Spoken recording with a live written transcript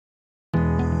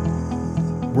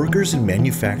Workers in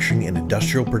manufacturing and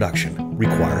industrial production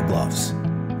require gloves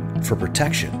for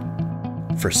protection,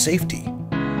 for safety,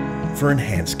 for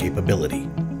enhanced capability.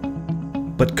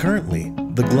 But currently,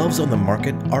 the gloves on the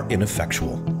market are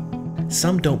ineffectual.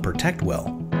 Some don't protect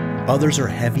well, others are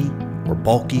heavy or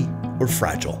bulky or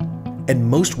fragile, and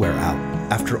most wear out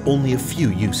after only a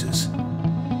few uses.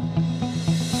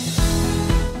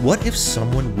 What if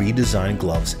someone redesigned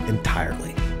gloves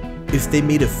entirely? If they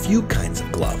made a few kinds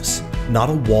of gloves, not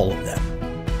a wall of them,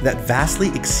 that vastly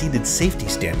exceeded safety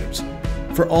standards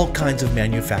for all kinds of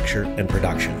manufacture and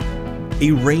production.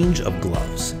 A range of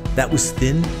gloves that was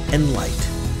thin and light,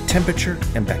 temperature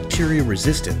and bacteria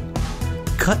resistant,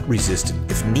 cut resistant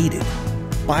if needed,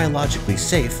 biologically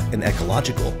safe and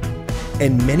ecological,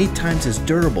 and many times as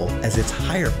durable as its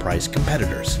higher priced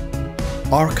competitors.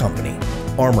 Our company,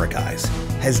 Armor Guys,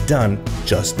 has done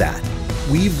just that.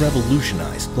 We've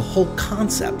revolutionized the whole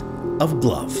concept of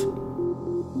glove.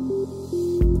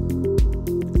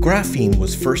 Graphene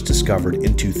was first discovered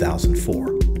in 2004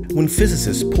 when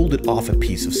physicists pulled it off a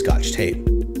piece of Scotch tape.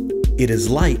 It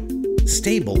is light,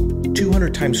 stable,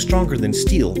 200 times stronger than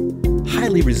steel,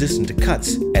 highly resistant to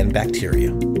cuts and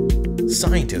bacteria.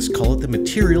 Scientists call it the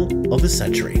material of the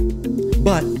century.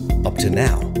 But up to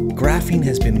now, graphene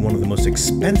has been one of the most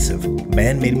expensive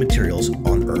man-made materials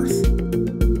on Earth.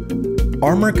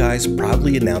 Armor Guys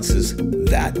proudly announces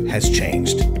that has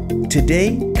changed.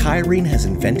 Today, Kyorene has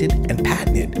invented and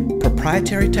patented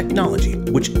proprietary technology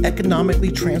which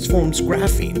economically transforms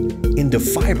graphene into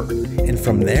fiber and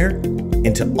from there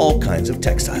into all kinds of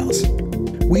textiles.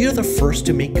 We are the first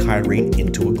to make Kyorene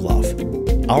into a glove.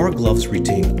 Our gloves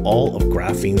retain all of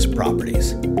graphene's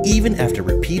properties, even after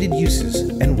repeated uses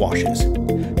and washes,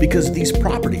 because these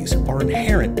properties are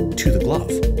inherent to the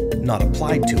glove, not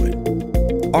applied to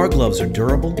it. Our gloves are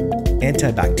durable,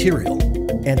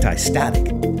 antibacterial, anti-static,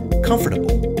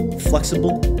 comfortable,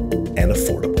 flexible, and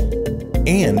affordable.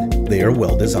 And they are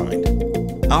well designed.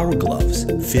 Our gloves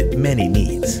fit many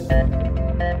needs.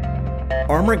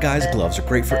 Armor Guys gloves are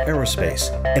great for aerospace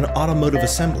and automotive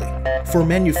assembly, for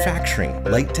manufacturing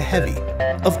light to heavy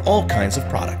of all kinds of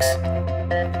products,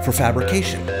 for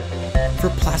fabrication, for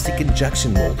plastic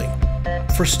injection molding,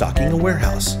 for stocking a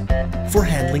warehouse, for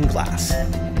handling glass,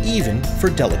 even for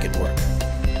delicate work.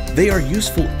 They are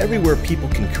useful everywhere people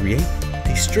can create,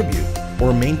 distribute,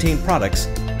 or maintain products,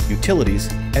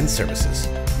 utilities, and services.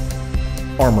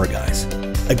 Armor Guys,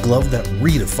 a glove that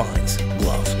redefines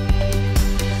glove.